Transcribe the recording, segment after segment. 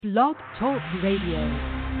Blog Talk Radio.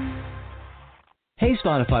 Hey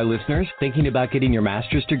Spotify listeners, thinking about getting your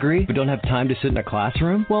master's degree but don't have time to sit in a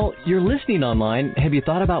classroom? Well, you're listening online. Have you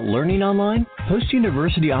thought about learning online? Post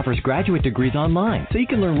University offers graduate degrees online, so you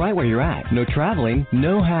can learn right where you're at. No traveling,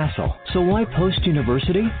 no hassle. So why Post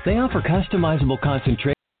University? They offer customizable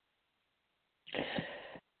concentration.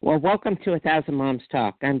 Well, welcome to 1,000 Moms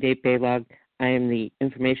Talk. I'm Dave Baylog. I am the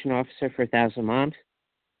Information Officer for 1,000 Moms,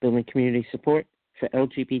 building community support for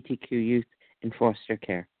LGBTQ youth in foster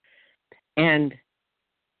care. And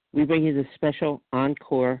we bring you this special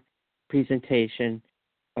encore presentation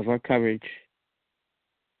of our coverage,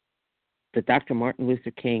 the Dr. Martin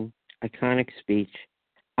Luther King iconic speech,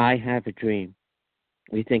 I Have a Dream.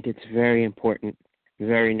 We think it's very important,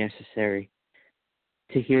 very necessary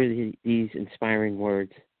to hear these inspiring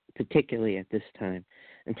words, particularly at this time.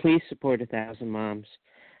 And please support 1,000 Moms.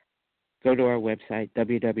 Go to our website,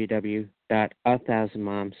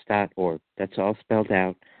 www.1000moms.org. That's all spelled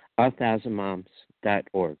out,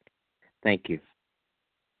 1000moms.org. Thank you.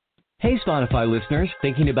 Hey Spotify listeners,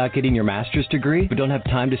 thinking about getting your master's degree but don't have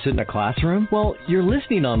time to sit in a classroom? Well, you're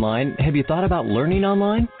listening online. Have you thought about learning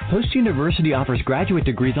online? Post University offers graduate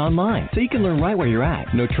degrees online, so you can learn right where you're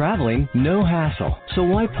at. No traveling, no hassle. So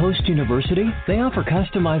why Post University? They offer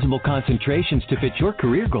customizable concentrations to fit your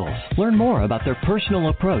career goals. Learn more about their personal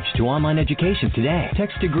approach to online education today.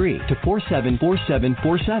 Text degree to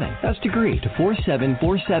 474747. That's degree to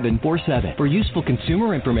 474747. For useful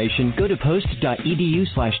consumer information, go to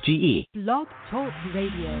post.edu/GE. Blog Talk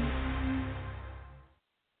Radio.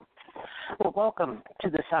 Well, welcome to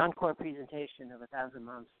this encore presentation of 1,000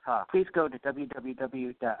 Moms Talk. Please go to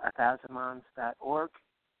www.1000moms.org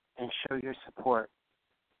and show your support.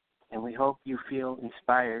 And we hope you feel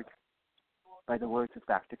inspired by the words of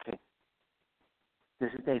Dr. King.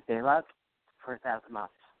 This is Dave Baylog for 1,000 Moms.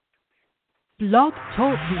 Blog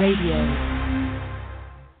Talk Radio.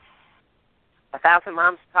 1,000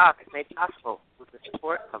 Moms Talk is made possible with the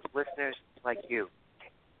support of listeners like you.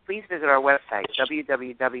 Please visit our website,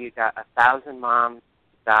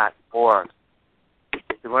 www.1000moms.org,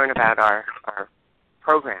 to learn about our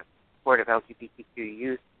program, support of LGBTQ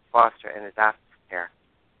youth, foster, and adoptive care.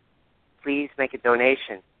 Please make a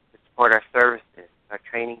donation to support our services, our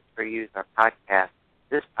training for youth, our podcast,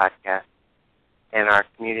 this podcast, and our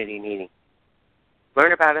community meeting.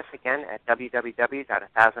 Learn about us again at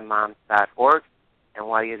www.1000moms.org, and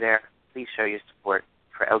while you're there, please show your support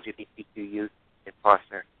for LGBTQ youth in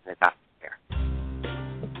foster and adoptive care.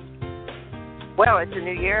 Well, it's a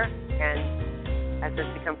new year, and as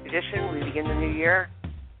has become tradition, we begin the new year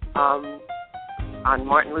on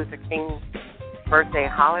Martin Luther King's birthday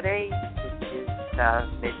holiday, which is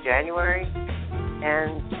mid-January,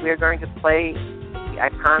 and we're going to play the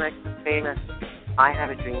iconic, famous I Have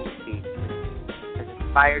a Dream speech, which has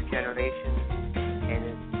inspired generations and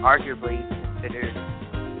is arguably considered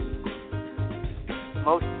the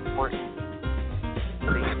most important,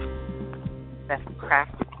 the best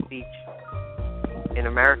crafted speech in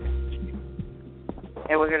American history.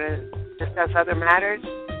 And we're going to discuss other matters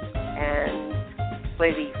and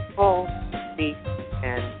play the full speech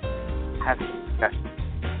and have some discussion.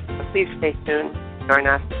 So please stay tuned. Join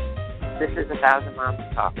us. This is 1,000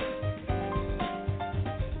 Moms Talk.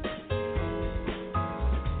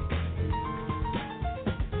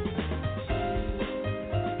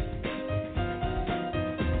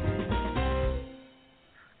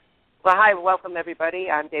 Well, hi, welcome everybody.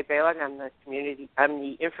 I'm Dave Baylog. I'm the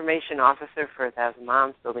Information Officer for 1,000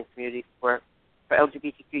 Moms, building community support for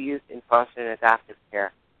LGBTQ youth in foster and adoptive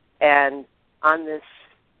care. And on this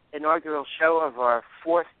inaugural show of our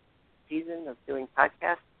fourth season of doing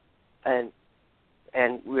podcasts, and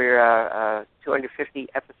we're 250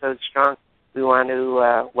 episodes strong, we want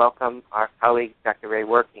to welcome our colleague, Dr. Ray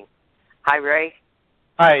Working. Hi, Ray.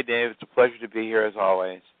 Hi, Dave. It's a pleasure to be here as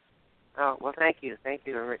always. Oh, well, thank you. Thank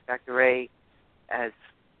you, Dr. Ray, as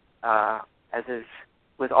is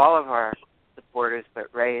with all of our supporters,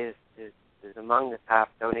 but Ray is among the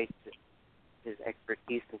top, donates his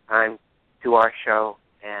expertise and time to our show,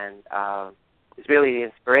 and is really the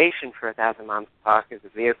inspiration for 1,000 Moms Talk as a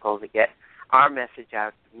vehicle to get our message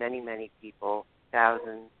out to many, many people.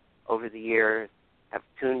 Thousands over the years have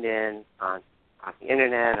tuned in on the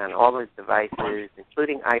Internet, on all those devices,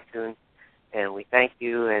 including iTunes. And we thank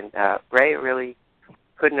you. And Ray, it really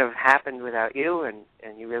couldn't have happened without you, and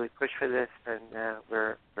you really pushed for this, and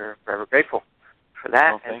we're forever grateful for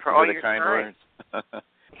that. Well, and for all your kind time. words.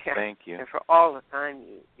 Thank you. And for all the time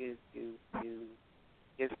you give to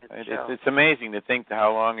the show. It's amazing to think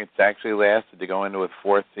how long it's actually lasted to go into a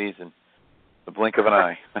fourth season. The blink of an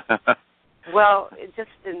eye. Well,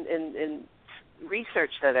 just in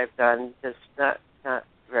research that I've done, just not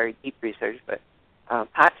very deep research, but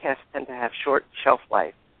podcasts tend to have short shelf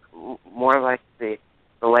life, more like the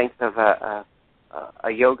length of a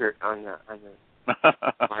yogurt on the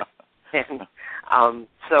market. And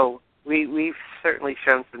so we've certainly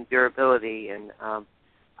shown some durability, and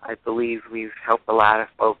I believe we've helped a lot of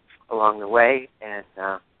folks along the way, and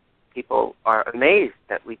people are amazed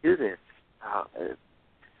that we do this. A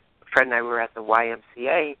friend and I were at the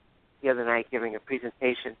YMCA the other night giving a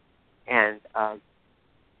presentation, and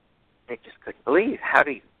they just couldn't believe how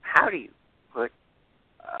do you put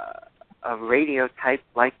a radio type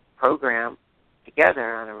like program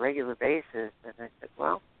together on a regular basis? And I said,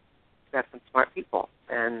 well, we've got some smart people,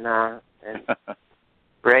 and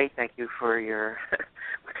Ray, thank you for your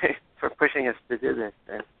for pushing us to do this.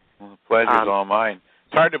 And, well, the pleasure's all mine.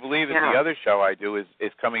 It's hard to believe that the other show I do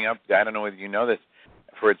is coming up. I don't know whether you know this,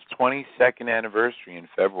 for its 22nd anniversary in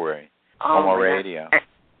February. Homo Radio.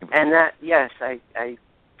 And that, yes, I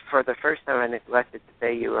for the first time I neglected to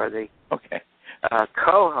say you are the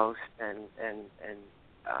co-host and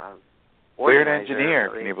Weird engineer.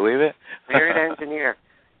 Can you believe it? Weird engineer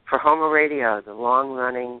for Homo Radio, the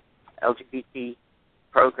long-running LGBT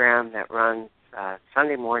program that runs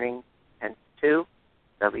Sunday morning 10 to 2,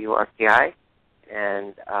 WRPI,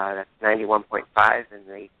 and that's 91.5 in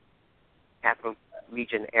the Capital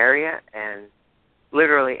Region area, and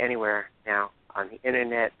literally anywhere now on the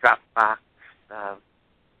internet, Dropbox.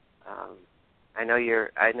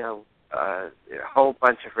 I know a whole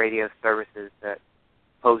bunch of radio services that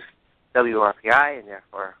host WRPI and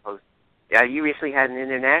therefore host. Yeah, you recently had an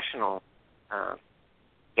international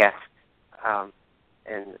guest, and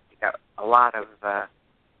you got a lot of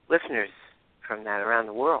listeners from that around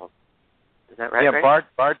the world. Is that right? Yeah, Ray?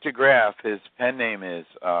 Bart DeGraff. His pen name is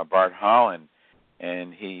Bart Holland,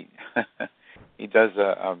 and he he does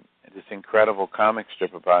this incredible comic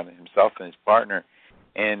strip about himself and his partner,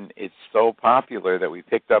 and it's so popular that we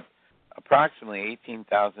picked up approximately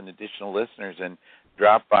 18,000 additional listeners, and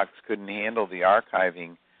Dropbox couldn't handle the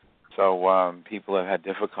archiving, so people have had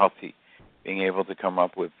difficulty being able to come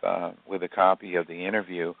up with a copy of the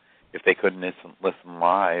interview if they couldn't listen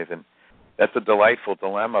live, and that's a delightful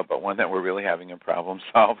dilemma, but one that we're really having a problem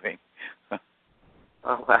solving.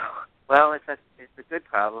 Oh well, it's a good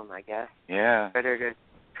problem, I guess. Yeah. Better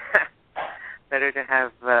to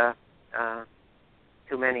have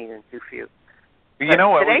too many than too few. You know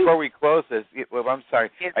what? Today, before we close this, I'm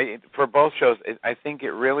sorry. For both shows, I think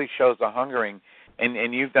it really shows a hungering,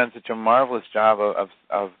 and you've done such a marvelous job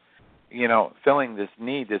of filling this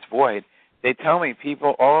need, this void. They tell me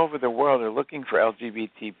people all over the world are looking for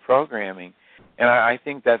LGBT programming, and I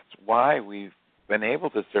think that's why we've been able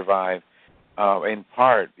to survive, in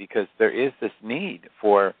part because there is this need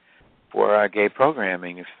for gay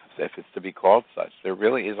programming, if it's to be called such. There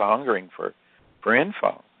really is a hungering for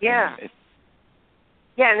info. Yeah.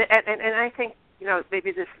 And I think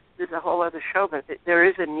maybe this is a whole other show, but there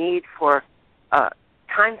is a need for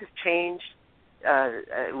times have changed.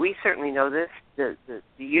 We certainly know this. The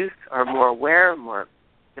youth are more aware, more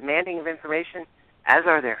demanding of information, as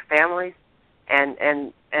are their families, and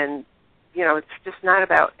it's just not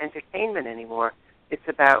about entertainment anymore. It's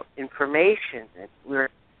about information, and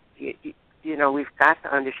we've got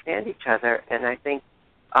to understand each other. And I think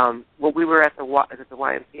we were at the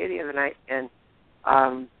YMCA the other night, and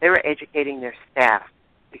they were educating their staff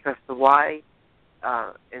because the Y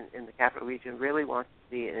in the Capital Region really wants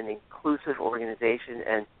to be an inclusive organization,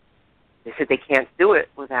 and they said they can't do it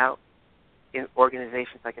without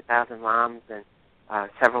organizations like 1,000 Moms and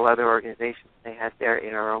several other organizations they had there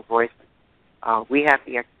in our own voice. We have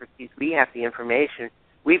the expertise, we have the information,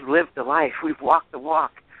 we've lived the life, we've walked the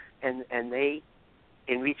walk, and they,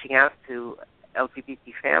 in reaching out to LGBT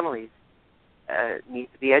families, need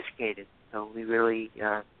to be educated. So we really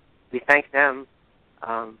we thank them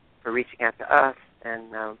for reaching out to us,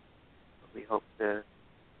 and we hope to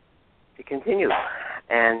continue.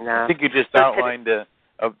 And I think you just outlined a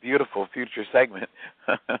beautiful future segment.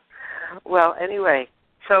 Well, anyway,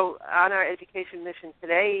 so on our education mission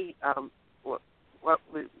today, we're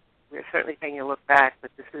certainly taking a look back,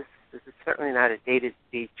 but this is certainly not a dated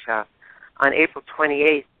speech. On April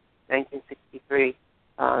 28th, 1963,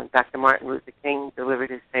 Dr. Martin Luther King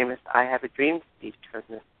delivered his famous "I Have a Dream" speech from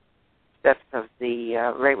the steps of the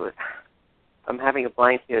I'm having a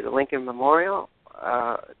blank here. The Lincoln Memorial.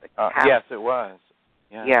 Yes, it was.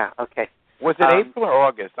 Yeah. Okay. Was it April or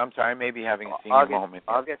August? I'm sorry, I may be having a senior moment.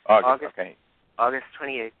 August. Okay. August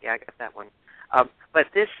 28th. Yeah, I got that one. But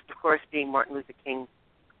this, of course, being Martin Luther King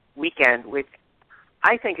weekend, which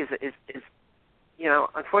I think is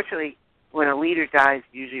unfortunately, when a leader dies,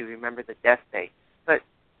 you usually remember the death day. but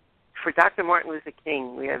for Dr. Martin Luther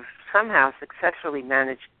King, we have somehow successfully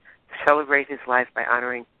managed to celebrate his life by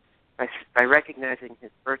recognizing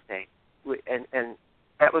his birthday, and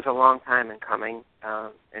that was a long time in coming,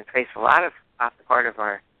 and faced a lot of off the part of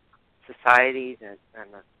our society. And on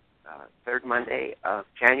the third Monday of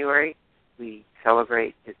January, we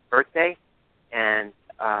celebrate his birthday, and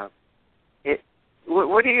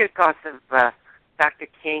what are your thoughts of Dr.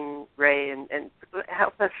 King, Ray, and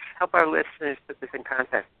help our listeners put this in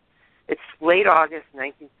context? It's late August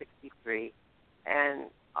 1963, and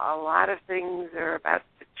a lot of things are about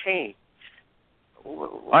to change.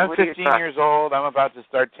 I'm 15 years old. I'm about to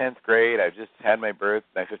start 10th grade. I just had my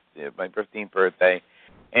 15th birthday,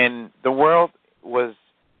 and the world was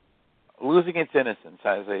losing its innocence,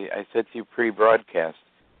 as I said to you pre-broadcast.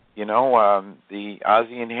 You know, the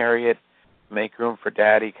Ozzie and Harriet make room for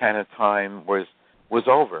Daddy kind of time was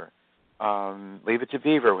over. Leave It to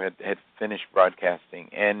Beaver had finished broadcasting,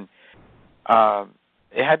 and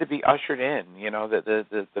it had to be ushered in. You know,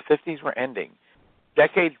 the 50s were ending.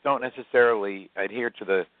 Decades don't necessarily adhere to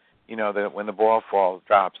the when the ball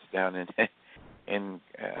drops down in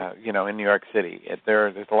New York City.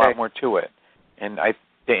 There's a lot more to it, and I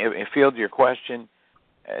field your question.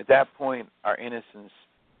 At that point, our innocence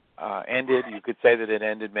ended. You could say that it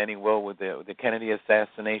ended. Many will with the Kennedy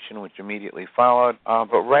assassination, which immediately followed.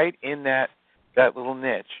 But right in that little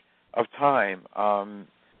niche of time,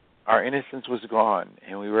 our innocence was gone,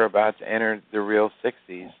 and we were about to enter the real 60s.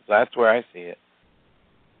 So that's where I see it.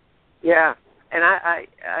 Yeah, and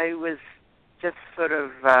I was just sort of,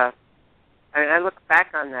 I look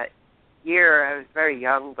back on that year. I was very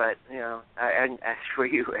young, but, and as for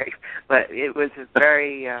you, Ray, but it was a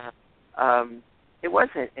very, it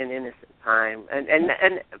wasn't an innocent time.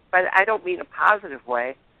 But I don't mean a positive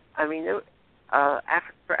way. I mean,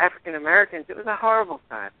 for African Americans, it was a horrible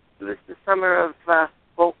time. It was the summer of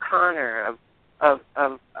Bull Connor, of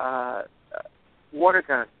water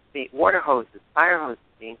guns, water hoses, fire hoses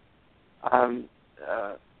being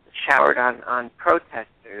showered on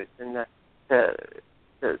protesters, and the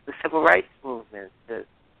civil rights movement, the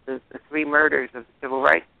three murders of the civil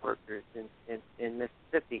rights workers in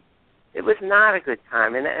Mississippi. It was not a good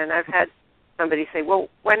time, and I've had somebody say, "Well,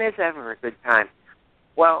 when is ever a good time?"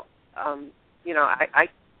 Well, I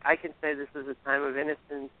can say this was a time of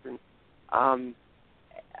innocence, and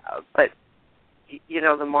but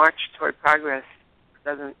the march toward progress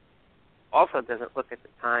doesn't look at the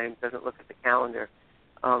time, doesn't look at the calendar,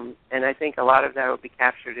 and I think a lot of that will be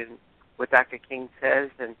captured in what Dr. King says.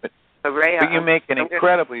 And so, Ray, but you make an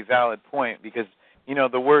incredibly valid point, because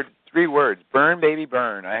the three words, burn, baby,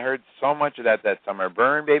 burn. I heard so much of that summer,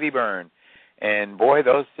 burn, baby, burn. And, boy,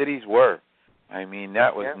 those cities were. I mean,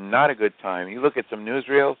 that was not a good time. You look at some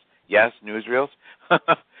newsreels, newsreels,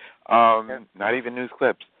 not even news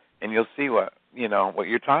clips, and you'll see what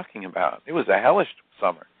you're talking about. It was a hellish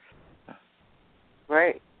summer.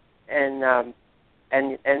 Right. And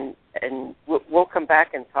we'll come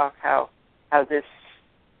back and talk how this,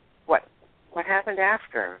 what happened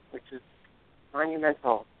after, which is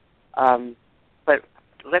monumental. But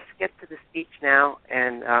let's get to the speech now,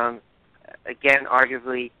 and again,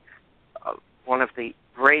 arguably one of the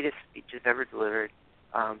greatest speeches ever delivered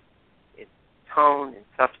in tone and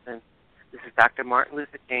substance. This is Dr. Martin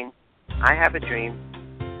Luther King. I Have a Dream.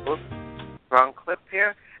 Oops, wrong clip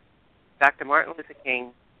here. Dr. Martin Luther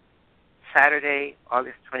King, Saturday,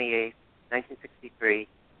 August 28th, 1963.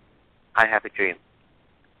 I Have a Dream.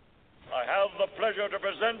 I have the pleasure to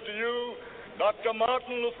present to you Dr.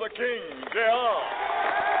 Martin Luther King, Jr.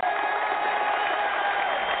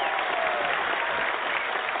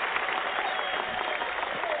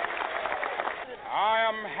 I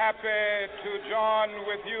am happy to join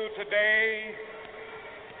with you today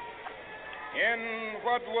in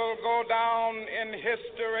what will go down in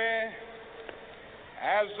history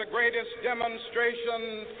as the greatest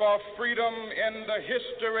demonstration for freedom in the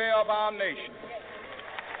history of our nation.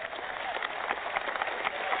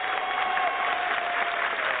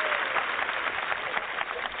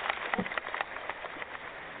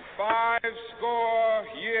 Fourscore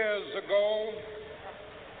years ago,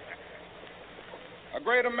 a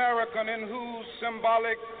great American in whose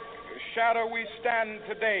symbolic shadow we stand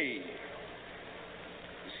today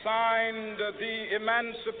signed the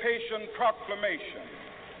Emancipation Proclamation.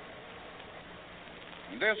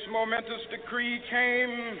 This momentous decree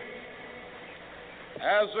came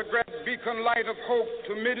as a great beacon light of hope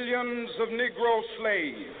to millions of Negro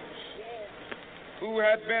slaves who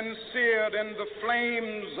had been seared in the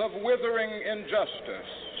flames of withering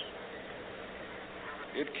injustice.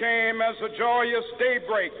 It came as a joyous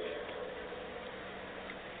daybreak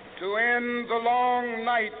to end the long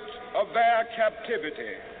night of their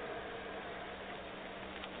captivity.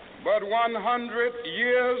 But 100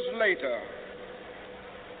 years later,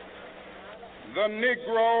 the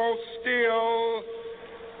Negro still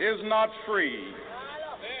is not free.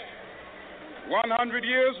 100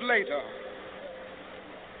 years later,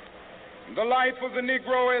 the life of the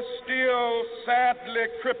Negro is still sadly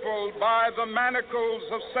crippled by the manacles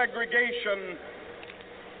of segregation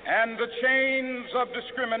and the chains of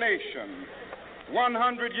discrimination.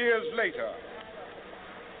 100 years later,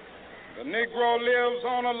 the Negro lives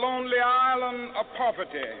on a lonely island of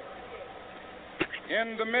poverty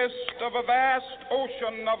in the midst of a vast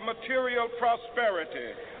ocean of material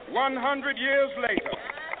prosperity. 100 years later,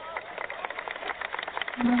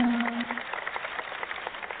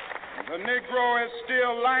 the Negro is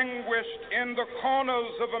still languished in the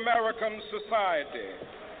corners of American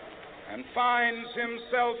society and finds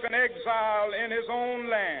himself in exile in his own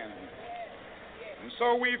land. And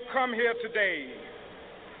so we've come here today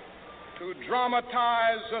to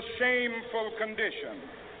dramatize a shameful condition.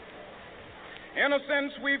 In a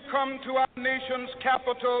sense, we've come to our nation's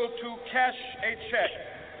capital to cash a check.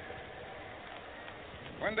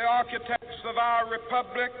 When the architects of our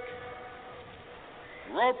republic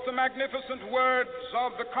wrote the magnificent words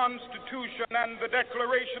of the Constitution and the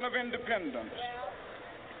Declaration of Independence,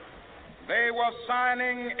 they were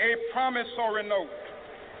signing a promissory note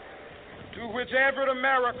to which every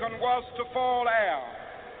American was to fall heir.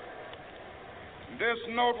 This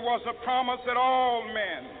note was a promise that all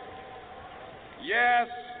men, yes,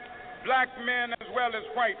 black men as well as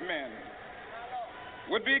white men,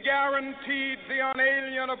 would be guaranteed the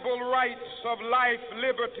unalienable rights of life,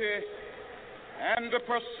 liberty, and the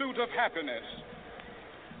pursuit of happiness.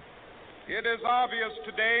 It is obvious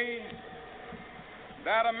today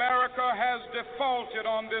that America has defaulted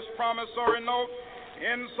on this promissory note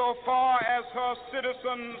insofar as her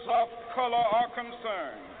citizens of color are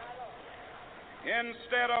concerned.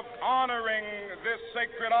 Instead of honoring this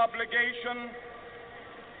sacred obligation,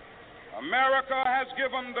 America has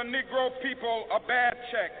given the Negro people a bad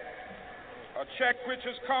check, a check which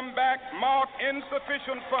has come back marked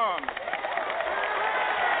insufficient funds.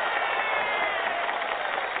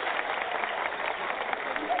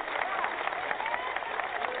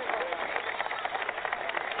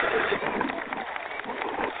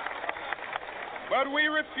 But we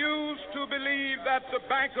refuse to believe that the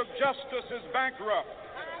Bank of Justice is bankrupt.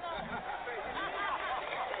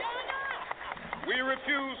 We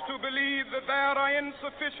refuse to believe that there are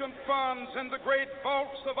insufficient funds in the great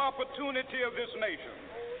vaults of opportunity of this nation.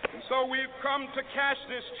 And so we've come to cash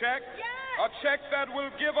this check, a check that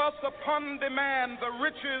will give us upon demand the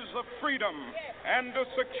riches of freedom and the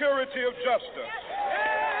security of justice.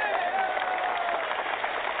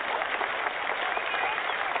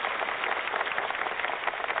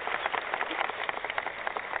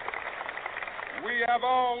 We have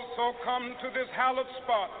also come to this hallowed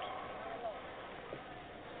spot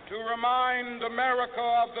to remind America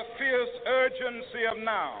of the fierce urgency of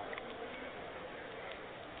now.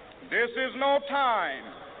 This is no time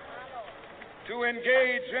to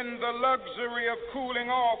engage in the luxury of cooling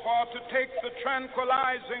off or to take the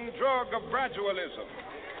tranquilizing drug of gradualism.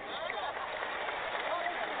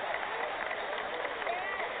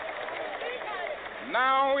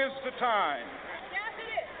 Now is the time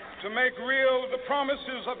to make real the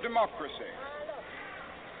promises of democracy.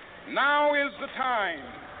 Now is the time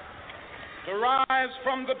to rise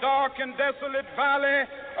from the dark and desolate valley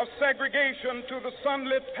of segregation to the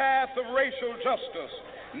sunlit path of racial justice.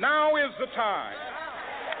 Now is the time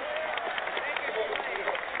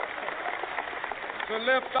to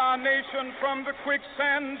lift our nation from the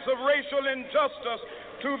quicksands of racial injustice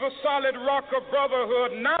to the solid rock of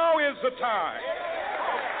brotherhood. Now is the time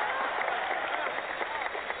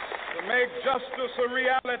to make justice a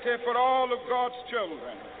reality for all of God's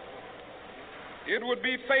children. It would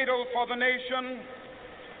be fatal for the nation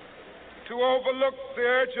to overlook the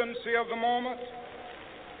urgency of the moment.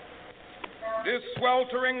 This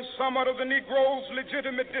sweltering summit of the Negro's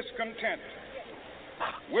legitimate discontent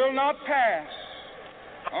will not pass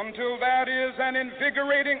until that is an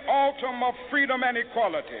invigorating autumn of freedom and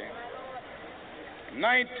equality.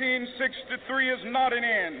 1963 is not an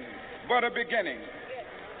end, but a beginning.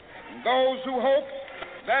 Those who hope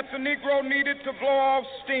that the Negro needed to blow off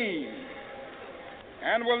steam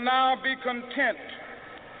and will now be content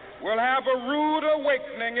will have a rude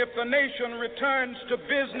awakening if the nation returns to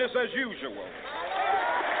business as usual.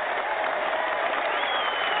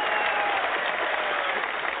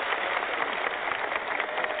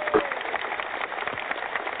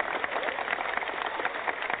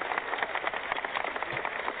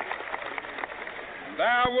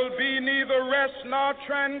 will be neither rest nor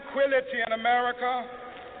tranquility in America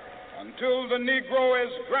until the Negro is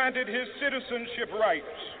granted his citizenship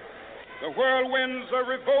rights. The whirlwinds of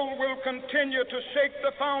revolt will continue to shake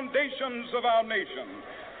the foundations of our nation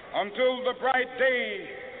until the bright day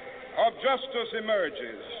of justice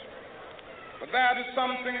emerges. But that is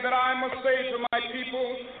something that I must say to my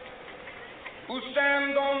people who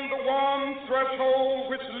stand on the warm threshold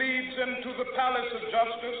which leads into the palace of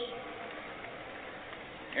justice.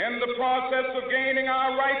 In the process of gaining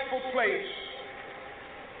our rightful place,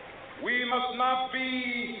 we must not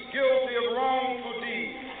be guilty of wrongful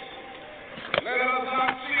deeds. Let us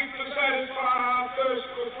not seek to satisfy our thirst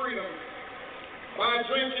for freedom by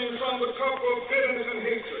drinking from the cup of bitterness and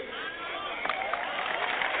hatred.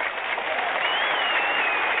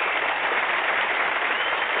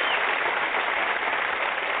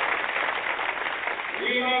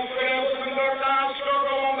 We must fail to conduct our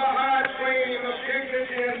struggle on the high plane of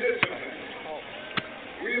dignity and discipline.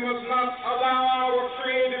 We must not allow our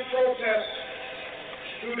creative protests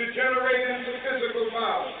to degenerate into physical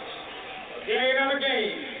violence. Again and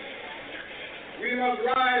again, we must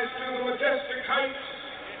rise to the majestic heights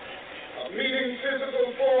of meeting physical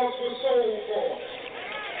force with soul force.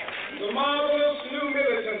 The marvelous new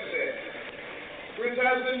militancy which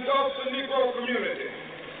has engulfed the Negro community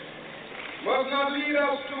must not lead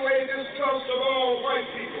us to a distrust of all white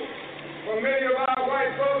people. For many of our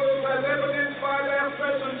white brothers, as evidenced by their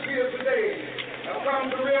presence here today, have come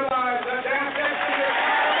to realize that their destiny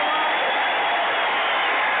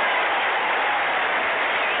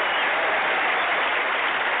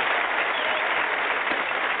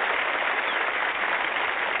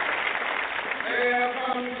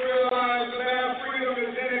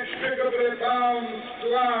is inextricably bound to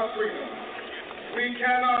our freedom. We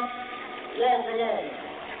cannot walk alone.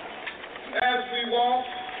 As we walk,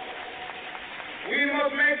 we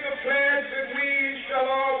must make the pledge that we shall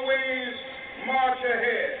always march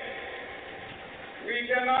ahead. We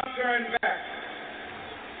cannot turn back.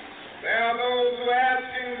 There are those who are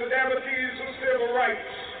asking the devotees of civil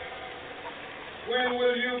rights, when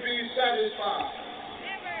will you be satisfied?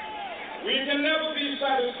 We can never be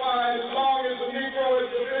satisfied as long as the Negro is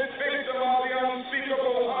the victim of the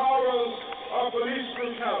unspeakable horrors of police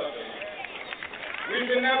brutality. We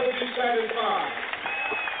can never be satisfied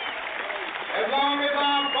as long as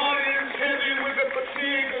our body is heavy with the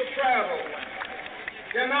fatigue of travel,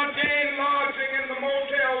 cannot gain lodging in the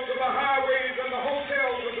motels of the highways and the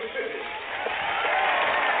hotels of the city.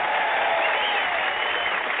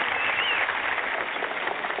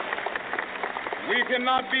 We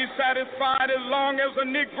cannot be satisfied as long as a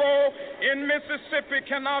Negro in Mississippi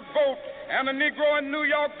cannot vote and a Negro in New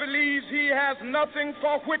York believes he has nothing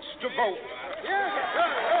for which to vote.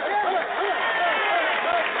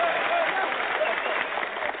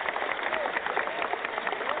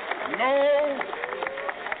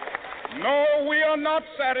 No, we are not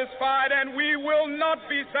satisfied, and we will not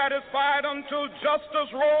be satisfied until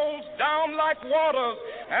justice rolls down like waters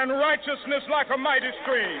and righteousness like a mighty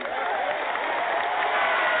stream.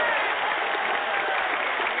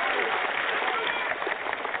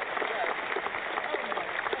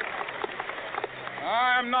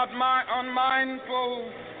 I am not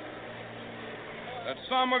unmindful that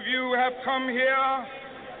some of you have come here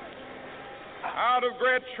out of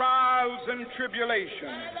great trials and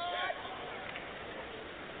tribulations.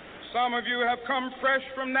 Some of you have come fresh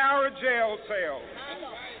from narrow jail cells.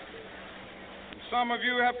 Some of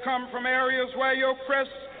you have come from areas where your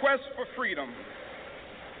quest for freedom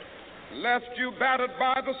left you battered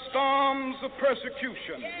by the storms of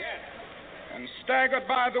persecution and staggered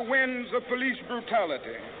by the winds of police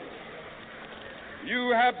brutality.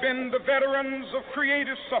 You have been the veterans of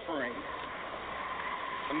creative suffering.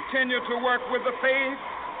 Continue to work with the faith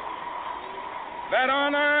that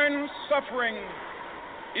unearned suffering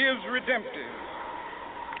is redemptive.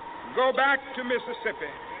 Go back to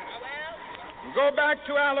Mississippi. Go back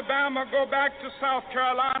to Alabama. Go back to South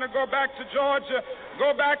Carolina. Go back to Georgia.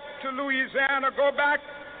 Go back to Louisiana. Go back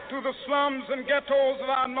to the slums and ghettos of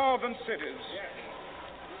our northern cities,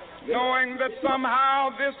 knowing that somehow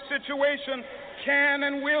this situation can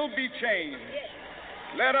and will be changed.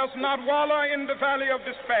 Let us not wallow in the valley of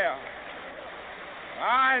despair.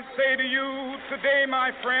 I say to you today,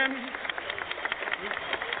 my friend,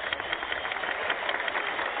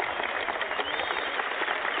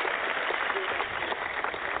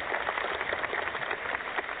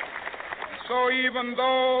 so even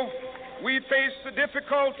though we face the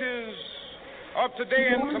difficulties of today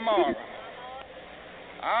and tomorrow,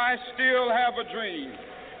 I still have a dream.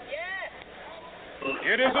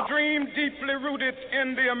 It is a dream deeply rooted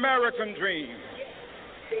in the American dream.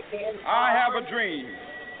 I have a dream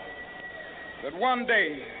that one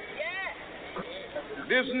day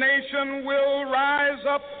this nation will rise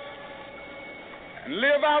up and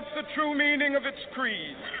live out the true meaning of its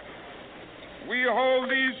creed. We hold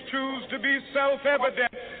these truths to be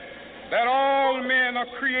self-evident, that all men are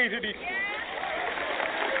created equal.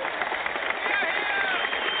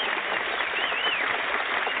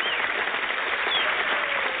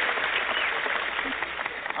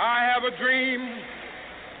 I have a dream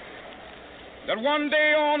that one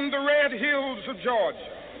day on the red hills of Georgia,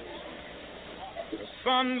 the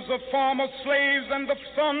sons of former slaves and the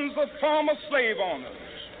sons of former slave owners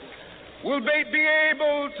will be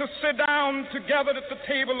able to sit down together at the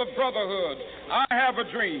table of brotherhood. I have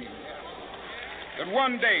a dream that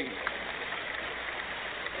one day,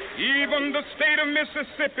 even the state of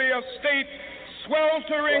Mississippi, a state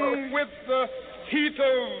sweltering with the heat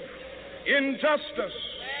of injustice,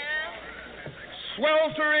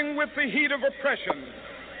 sweltering with the heat of oppression,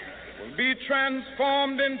 will be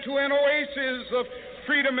transformed into an oasis of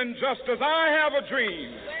freedom and justice. I have a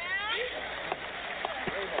dream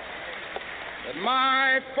that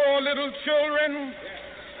my 4 little children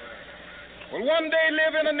will one day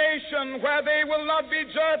live in a nation where they will not be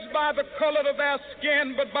judged by the color of their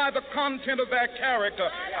skin, but by the content of their character.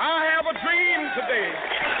 I have a dream today.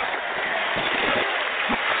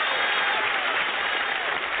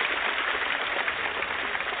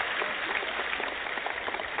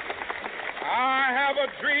 I have a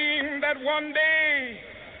dream that one day,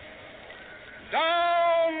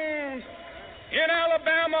 down in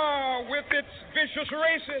Alabama, with its vicious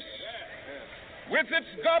racists, with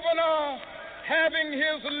its governor having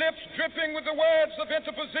his lips dripping with the words of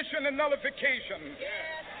interposition and nullification,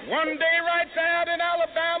 one day right there in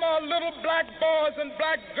Alabama, little black boys and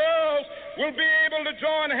black girls will be able to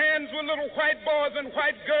join hands with little white boys and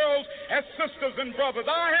white girls as sisters and brothers.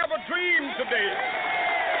 I have a dream today.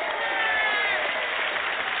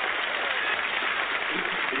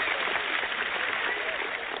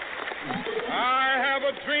 I have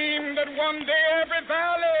a dream that one day every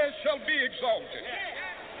valley shall be exalted,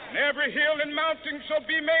 and every hill and mountain shall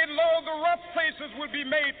be made low. The rough places will be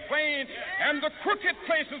made plain, and the crooked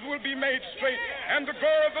places will be made straight. And the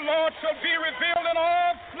glory of the Lord shall be revealed, and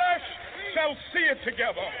all flesh shall see it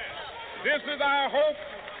together. This is our hope.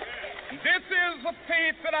 This is the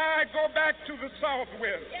faith that I go back to the South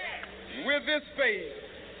with. With this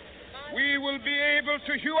faith, we will be able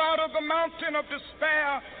to hew out of the mountain of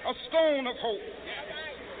despair a stone of hope.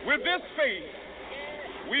 With this faith,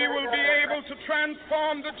 we will be able to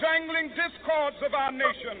transform the jangling discords of our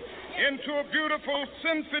nation into a beautiful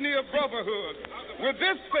symphony of brotherhood. With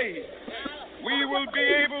this faith, we will be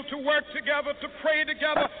able to work together, to pray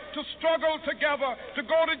together, to struggle together, to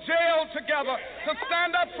go to jail together, to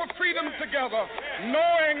stand up for freedom together,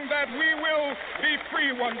 knowing that we will be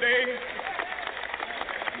free one day.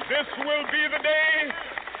 This will be the day.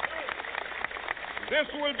 This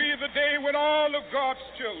will be the day when all of God's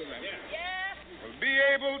children will be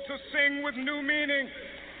able to sing with new meaning,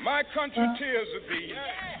 "My country, tears of thee.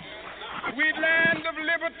 Sweet land of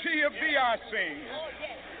liberty, of thee I sing.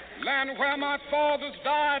 Land where my fathers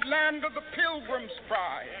died, land of the pilgrim's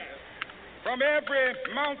pride. From every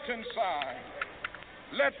mountainside,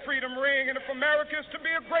 let freedom ring. And if America is to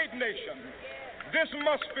be a great nation, this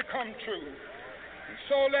must become true. And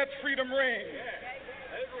so let freedom ring.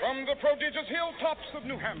 From the prodigious hilltops of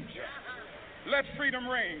New Hampshire, let freedom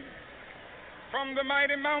ring. From the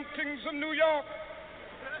mighty mountains of New York,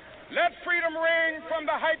 let freedom ring. From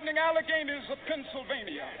the heightening Alleghanies of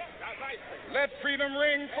Pennsylvania, let freedom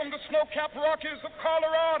ring. From the snow-capped Rockies of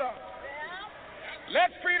Colorado,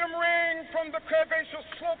 let freedom ring. From the curvaceous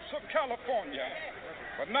slopes of California.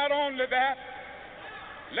 But not only that,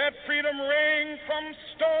 let freedom ring from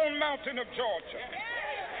Stone Mountain of Georgia.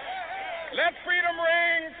 Let freedom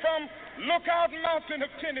ring from Lookout Mountain of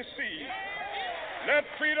Tennessee. Let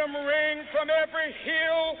freedom ring from every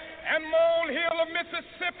hill and molehill of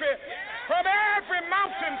Mississippi, from every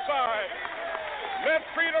mountainside. Let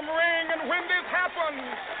freedom ring, and when this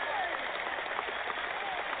happens,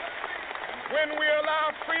 when we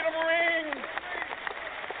allow freedom ring,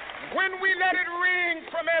 when we let it ring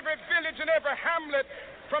from every village and every hamlet,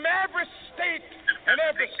 from every state and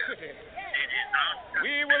every city,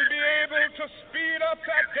 we will be able to speed up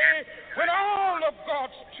that day when all of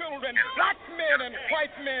God's children, black men and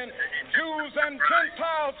white men, Jews and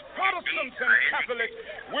Gentiles, Protestants and Catholics,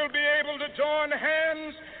 will be able to join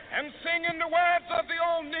hands and sing in the words of the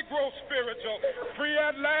old Negro spiritual, free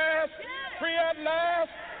at last, free at last.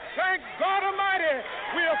 Thank God Almighty,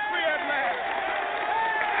 we are free at last.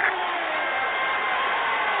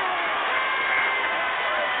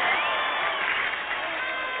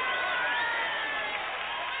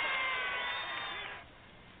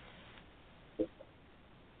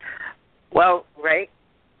 Well, Ray,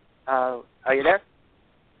 are you there?